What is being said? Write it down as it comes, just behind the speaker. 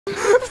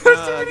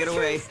Get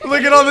away.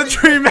 Look at all the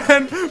tree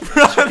men.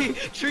 Run.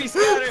 Tree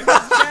scatter.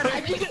 Scatter.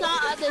 I just saw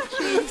other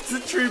trees. It's a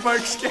tree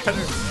bark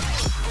scatter.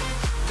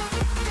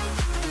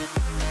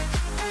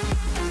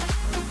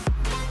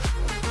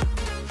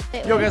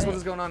 Yo guys, what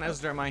is going on? As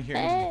Jeremiah here,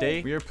 and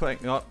today we are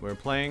playing. Oh, we're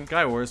playing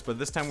Sky Wars, but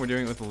this time we're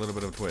doing it with a little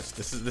bit of a twist.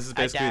 This is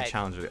basically a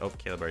challenge. Oh,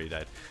 Caleb already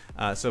died.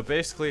 So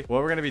basically,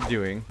 what we're gonna be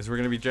doing is we're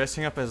gonna be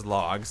dressing up as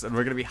logs, and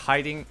we're gonna be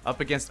hiding up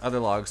against other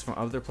logs from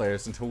other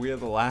players until we are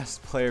the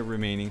last player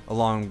remaining,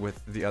 along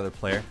with the other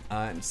player.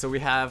 And so we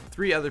have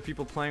 3 other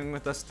people playing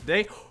with us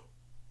today.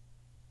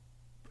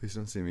 Please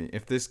don't see me.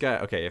 If this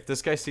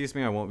guy sees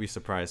me, I won't be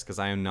surprised because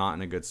I am not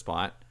in a good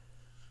spot.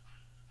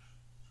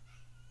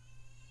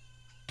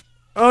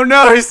 Oh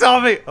no, he saw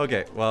me!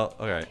 Okay, well,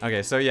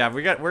 okay, so yeah,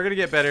 we're gonna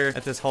get better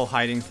at this whole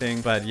hiding thing,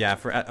 but yeah,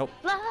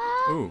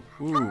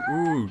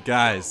 ooh,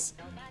 guys,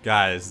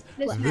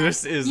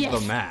 this is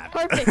the map.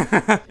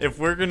 Perfect. If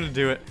we're gonna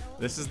do it,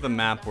 this is the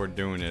map we're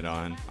doing it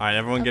on. Alright,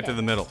 everyone get to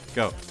the middle.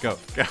 Go.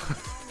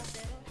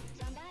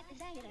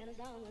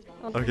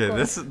 Okay,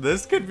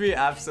 this could be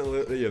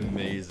absolutely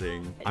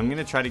amazing. I'm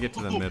gonna try to get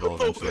to the middle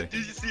eventually.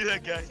 Did you see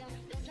that guy?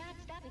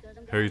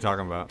 Who are you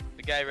talking about?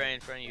 The guy right in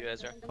front of you,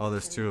 Ezra. Oh,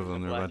 there's 2 of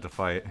them. They're about to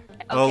fight.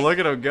 Okay. Oh, look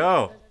at him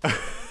go.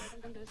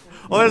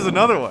 Oh, there's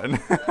another one.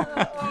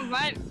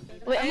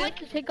 Wait, I'm like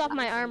to take off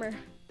my armor.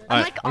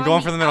 Alright, I'm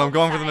going for the middle. I'm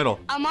going for the middle.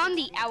 I'm on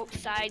the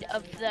outside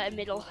of the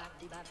middle.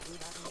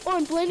 Oh,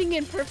 I'm blending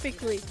in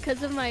perfectly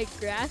because of my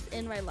grass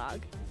and my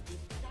log.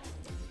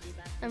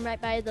 I'm right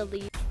by the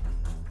leaf.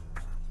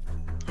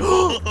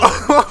 Oh,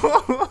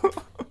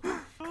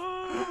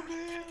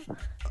 man.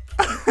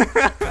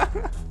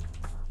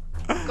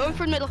 Going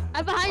for the middle.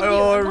 I'm behind you.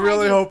 Oh, I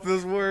really hope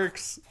this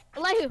works.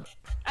 Elihu,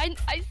 I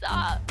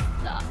saw.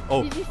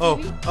 Oh, Did you see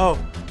me? oh.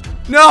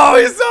 No,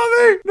 he saw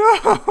me!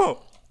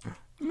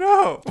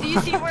 No! Do you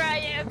see where I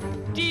am?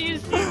 Do you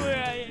see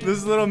where I am?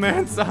 This little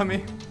man saw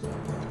me.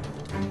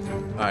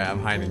 Alright, I'm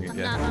hiding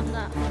again. I'm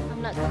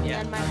not going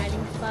on my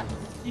hiding spot.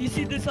 Do you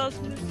see this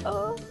awesomeness?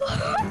 Oh.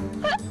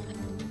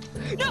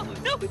 No!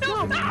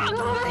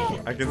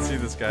 I can see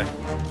this guy.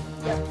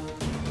 Yep.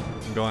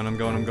 I'm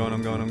going.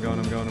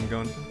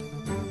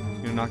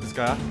 You gonna knock this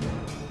guy off?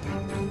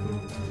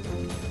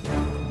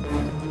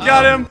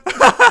 Got him!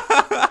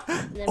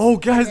 Oh,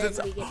 guys,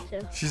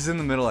 she's in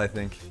the middle, I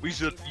think. You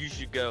should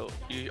go.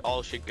 You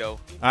all should go.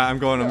 I'm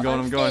going. I'm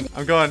done.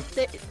 I'm done.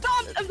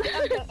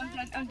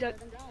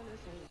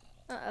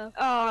 Uh-oh.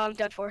 Oh, I'm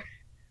done for.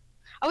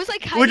 I was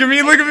like, look at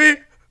me!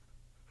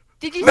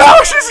 Did you?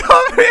 No, she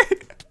saw me!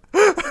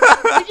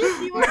 Did you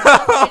see where I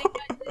was hiding?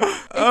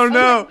 Oh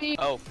no!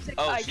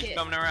 Oh, she's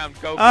coming around.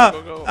 Go. No!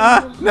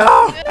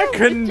 I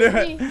couldn't do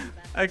it.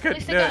 I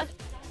couldn't do it.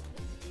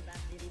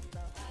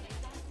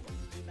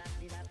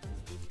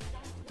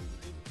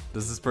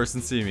 Does this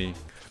person see me?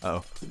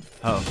 Oh.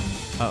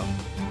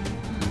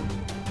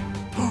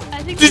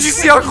 Did you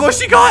see how close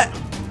she got?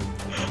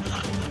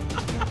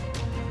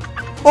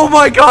 Oh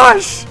my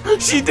gosh!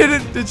 She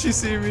didn't. Did she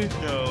see me?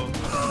 No.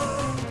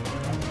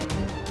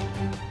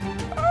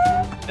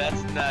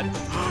 That's nuts.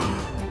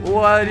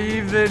 What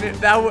even?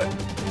 That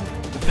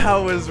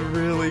was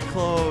really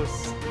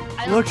close.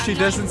 Look, she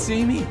doesn't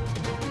see me.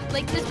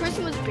 Like, this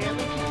person was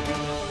barely.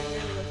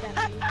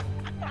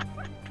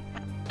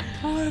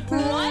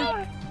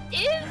 What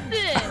is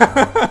this?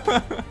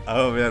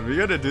 Oh man, we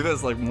gotta do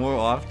this like more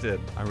often.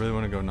 I really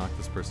want to go knock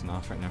this person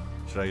off right now.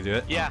 Should I do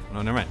it? Yeah.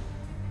 No, never mind.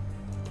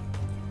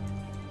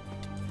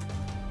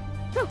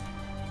 No.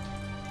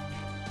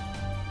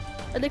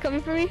 Are they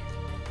coming for me?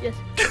 Yes.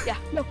 Yeah.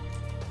 No.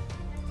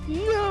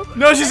 No.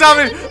 No, she saw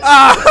me.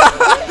 Ah!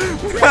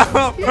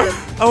 No.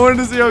 I wanted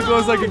to see how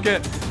close I could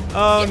get.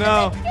 Oh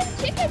no.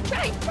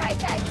 Try.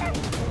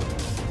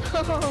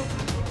 Oh,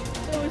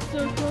 that was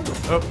so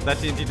close. Oh, that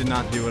TNT did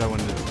not do what I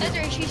wanted to do.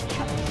 Ezra, she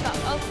stopped.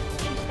 Oh,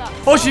 she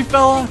stopped. Oh, she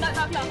fell off. No.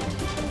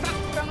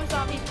 From a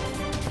zombie.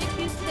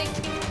 Thanks.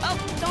 Oh,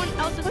 someone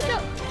else is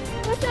there.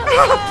 Watch out.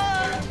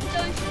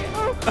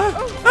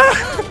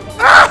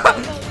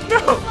 No.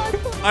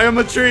 I am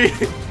a tree.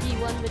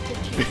 B1 with the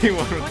tree.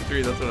 B1 with the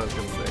tree, that's what I was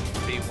gonna say.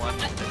 B1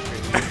 with the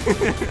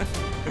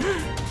tree.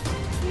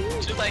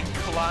 Just like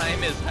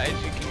climb as high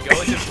as you can go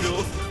and just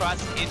build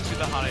across into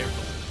the hot air. I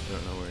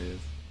don't know where he is.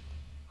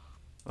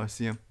 Oh, I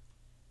see him.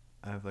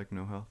 I have like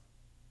no health.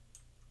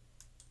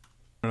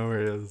 I don't know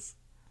where he is.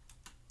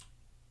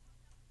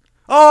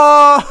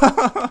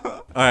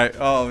 Oh! Alright,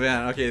 oh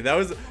man, okay, that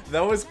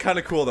was kind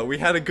of cool though. We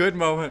had a good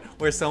moment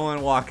where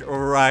someone walked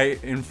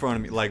right in front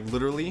of me, like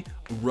literally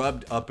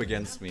rubbed up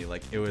against me.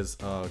 Like it was,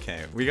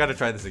 okay, we gotta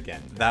try this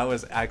again. That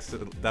was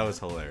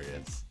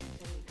hilarious.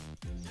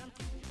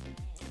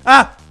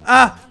 No!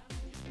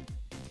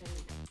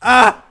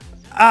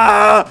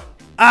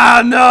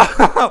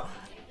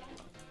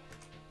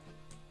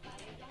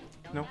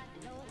 No.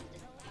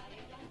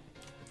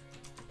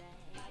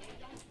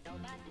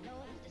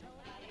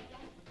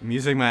 I'm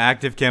using my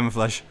active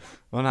camouflage.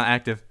 Well, not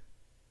active.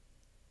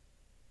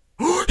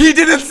 He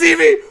didn't see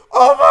me!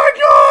 Oh my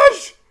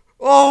gosh!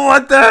 Oh,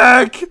 what the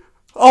heck?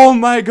 Oh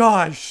my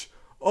gosh!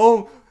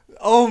 Oh,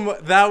 Oh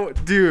my,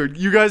 dude,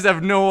 you guys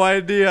have no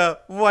idea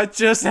what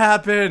just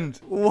happened.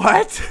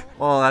 What?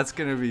 Oh, that's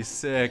gonna be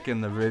sick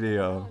in the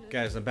video.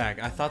 Guys, I'm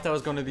back. I thought that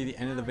was gonna be the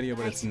end of the video,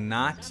 but it's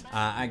not.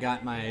 I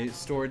got my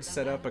storage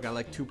set up. I got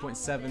like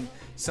 2.7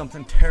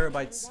 something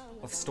terabytes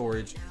of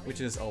storage, which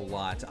is a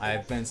lot.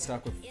 I've been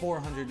stuck with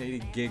 480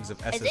 gigs of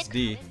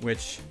SSD,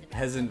 which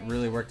hasn't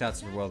really worked out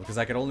super well because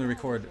I could only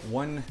record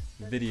one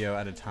video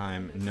at a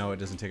time. No, it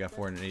doesn't take out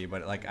 480,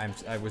 but like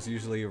I was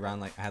usually around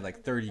like, I had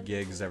like 30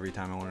 gigs every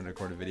time I wanted to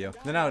record a video.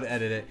 Then I would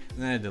edit it,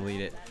 and then I'd delete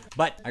it.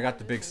 But I got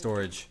the big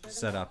storage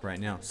set up right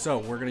now. So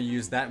we're gonna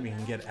use that. We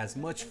can get as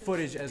much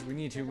footage as we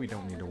need to. We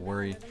don't need to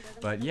worry.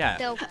 But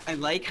yeah. I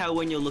like how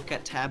when you look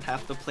at tab,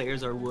 half the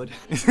players are wood.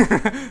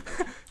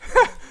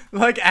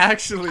 Like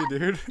actually,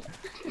 dude.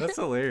 That's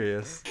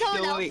hilarious.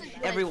 No, wait,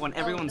 everyone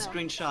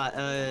screenshot,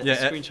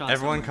 yeah, screenshot.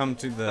 Everyone come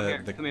to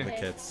the here.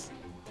 kits.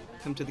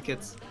 Come to the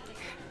kits.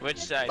 Which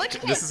side?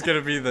 This is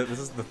gonna be this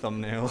is the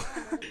thumbnail.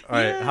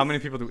 Alright, how many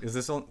people is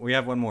this on? We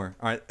have one more.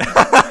 Alright.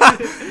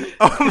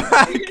 Oh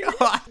my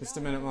god. Just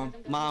a minute, Mom.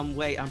 Mom,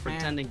 wait, I'm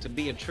pretending to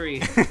be a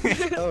tree.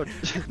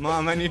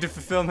 Mom, I need to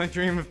fulfill my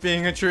dream of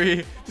being a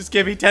tree. Just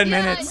give me 10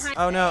 minutes.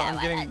 Oh no, I'm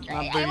getting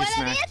booty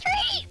smacked.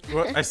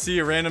 Well, I see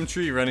a random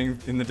tree running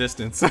in the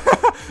distance.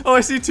 Oh,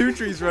 I see 2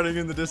 trees running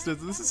in the distance.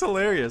 This is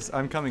hilarious.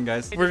 I'm coming,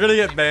 guys. We're gonna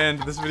get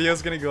banned. This video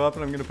is gonna go up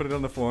and I'm gonna put it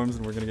on the forums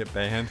and we're gonna get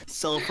banned.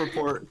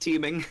 Self-report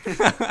teaming.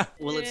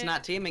 Well, it's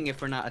not teaming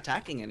if we're not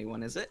attacking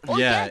anyone, is it?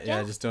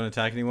 Yeah, just don't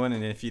attack anyone,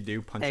 and if you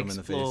do, punch them in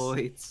the face.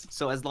 Exploits.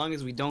 So as long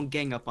as we don't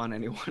gang up on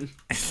anyone.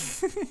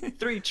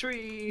 3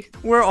 tree.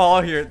 We're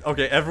all here.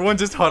 Okay, everyone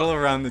just huddle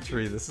around the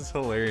tree. This is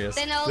hilarious.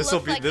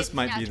 This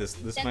might be the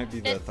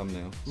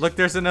thumbnail. Look,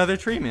 there's another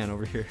tree man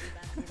over here.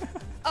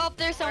 Oh,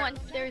 there's someone.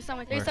 There's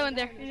someone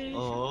there.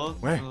 Oh.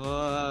 Where?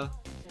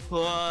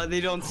 They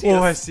don't see us.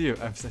 Oh, I see you.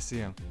 I see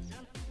him.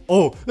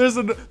 Oh, there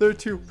are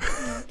 2.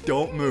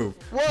 Don't move.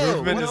 Whoa,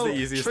 Movement is the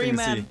easiest thing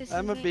to see.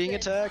 I'm being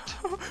attacked.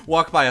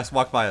 Walk by us.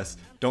 Walk by us.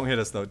 Don't hit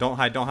us though. Don't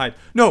hide. Don't hide.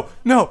 No.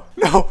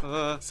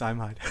 Sime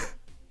hide.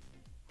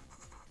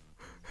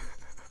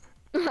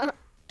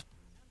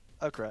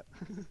 Oh crap.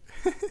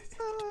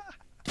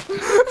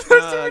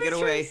 Get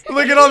away.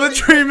 Look at all the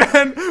tree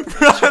men.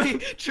 Run.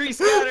 Tree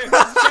scatter.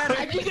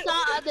 I just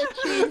saw other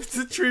trees. It's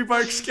a tree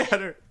bark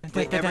scatter.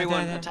 Wait,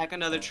 everyone, attack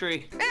another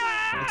tree.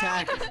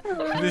 Attack.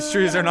 These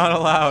trees are not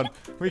allowed.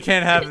 We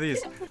can't have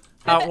these.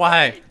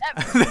 Why?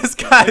 This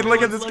guy,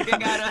 look at this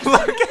guy.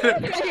 Look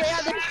at him.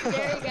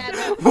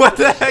 What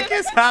the heck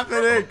is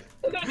happening?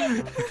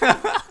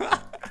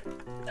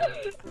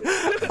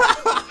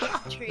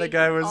 The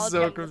guy was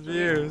so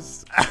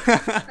confused.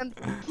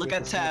 Look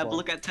at tab.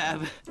 Look at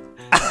tab.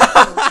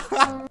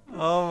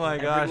 Oh my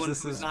gosh,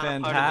 this is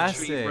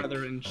fantastic. Tree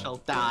brethren shall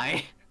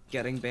die.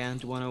 Getting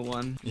banned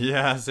 101.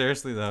 Yeah,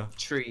 seriously though.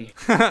 Tree.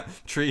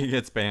 Tree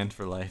gets banned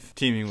for life.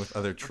 Teaming with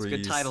other trees.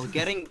 That's a good title.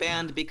 Getting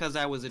banned because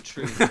I was a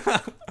tree.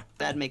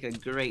 That'd make a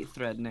great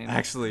thread name.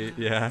 Actually,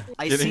 yeah.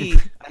 I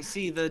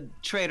see the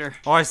traitor.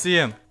 Oh, I see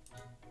him.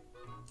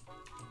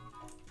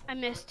 I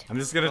missed. I'm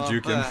just gonna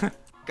juke him.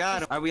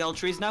 God, are we all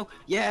trees now?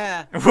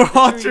 Yeah. We're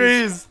all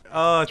trees.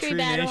 Oh, Tree Tree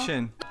battle.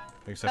 Nation.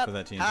 Except for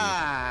that TNT.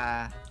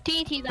 Ah.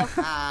 TNT though.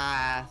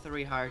 Ah.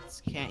 3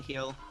 hearts. Can't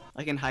heal.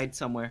 I can hide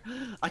somewhere.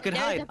 I could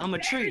hide. I'm a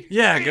tree.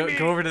 Yeah,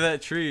 go over to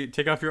that tree.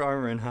 Take off your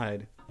armor and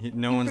hide.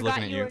 No one's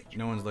looking at you.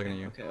 No one's looking at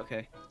you.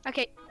 Okay.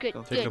 Okay, good.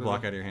 Take the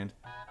block out of your hand.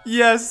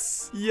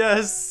 Yes.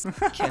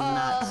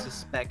 Cannot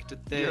suspect a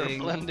thing. You're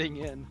blending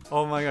in.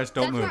 Oh my gosh!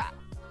 Don't move.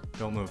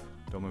 Don't move.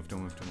 Don't move.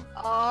 Don't move.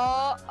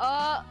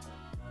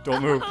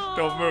 Don't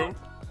move.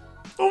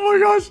 Oh my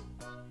gosh!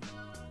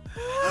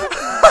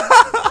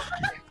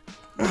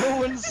 No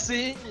one's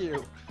seeing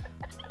you.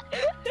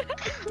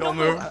 Don't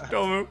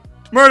move.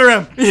 Murder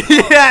him!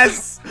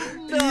 Yes!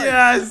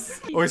 Yes!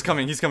 Oh, he's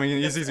coming. He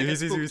sees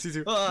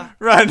you.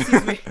 Run!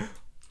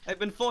 I've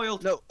been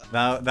foiled. No.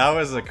 That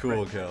was a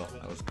cool kill.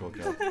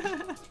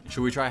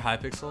 Should we try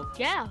Hypixel?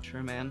 Yeah.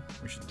 Sure, man.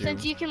 We should do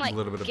Since you can like a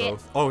little bit of get...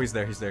 both. Oh, he's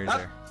there.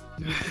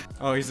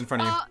 Oh, he's in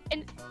front of you.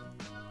 And...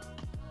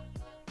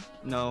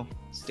 No.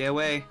 Stay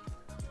away.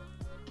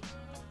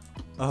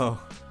 Oh.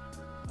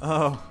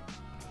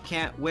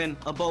 Can't win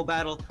a bow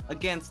battle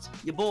against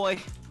your boy.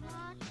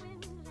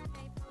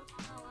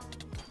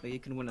 But you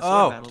can win a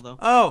sword battle though.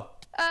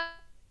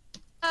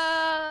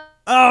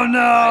 Oh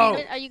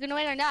no! Are you gonna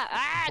win or not?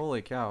 Ah!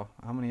 Holy cow!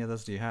 How many of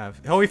those do you have?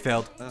 Oh, he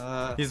failed.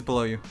 He's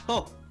below you.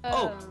 Oh!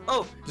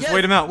 Just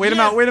wait him out. Wait him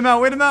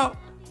out.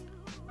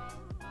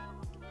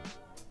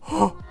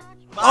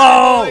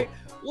 Oh!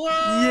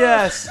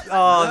 Yes!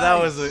 Oh,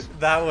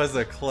 that was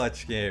a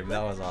clutch game.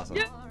 That was awesome.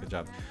 Good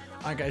job.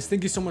 Alright guys,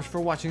 thank you so much for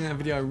watching that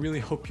video. I really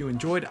hope you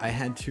enjoyed. I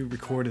had to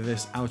record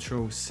this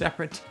outro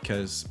separate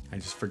because I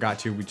just forgot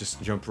to. We just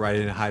jumped right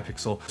into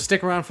Hypixel.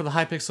 Stick around for the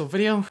Hypixel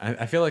video.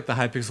 I feel like the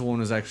Hypixel one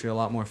was actually a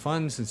lot more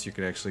fun since you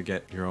could actually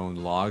get your own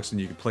logs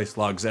and you could place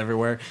logs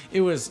everywhere.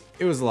 It was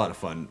a lot of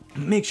fun.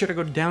 Make sure to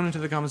go down into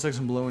the comment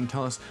section below and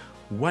tell us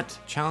what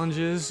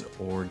challenges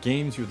or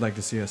games you would like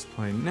to see us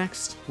play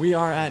next. We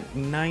are at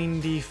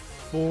 94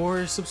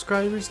 94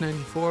 subscribers,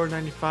 94,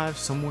 95,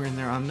 somewhere in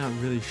there. I'm not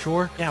really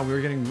sure. Yeah, we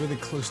were getting really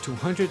close to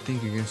 100.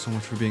 Thank you guys so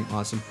much for being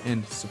awesome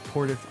and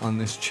supportive on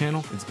this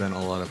channel. It's been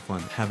a lot of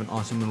fun. Have an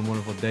awesome and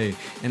wonderful day,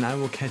 and I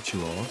will catch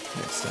you all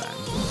next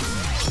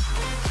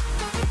time.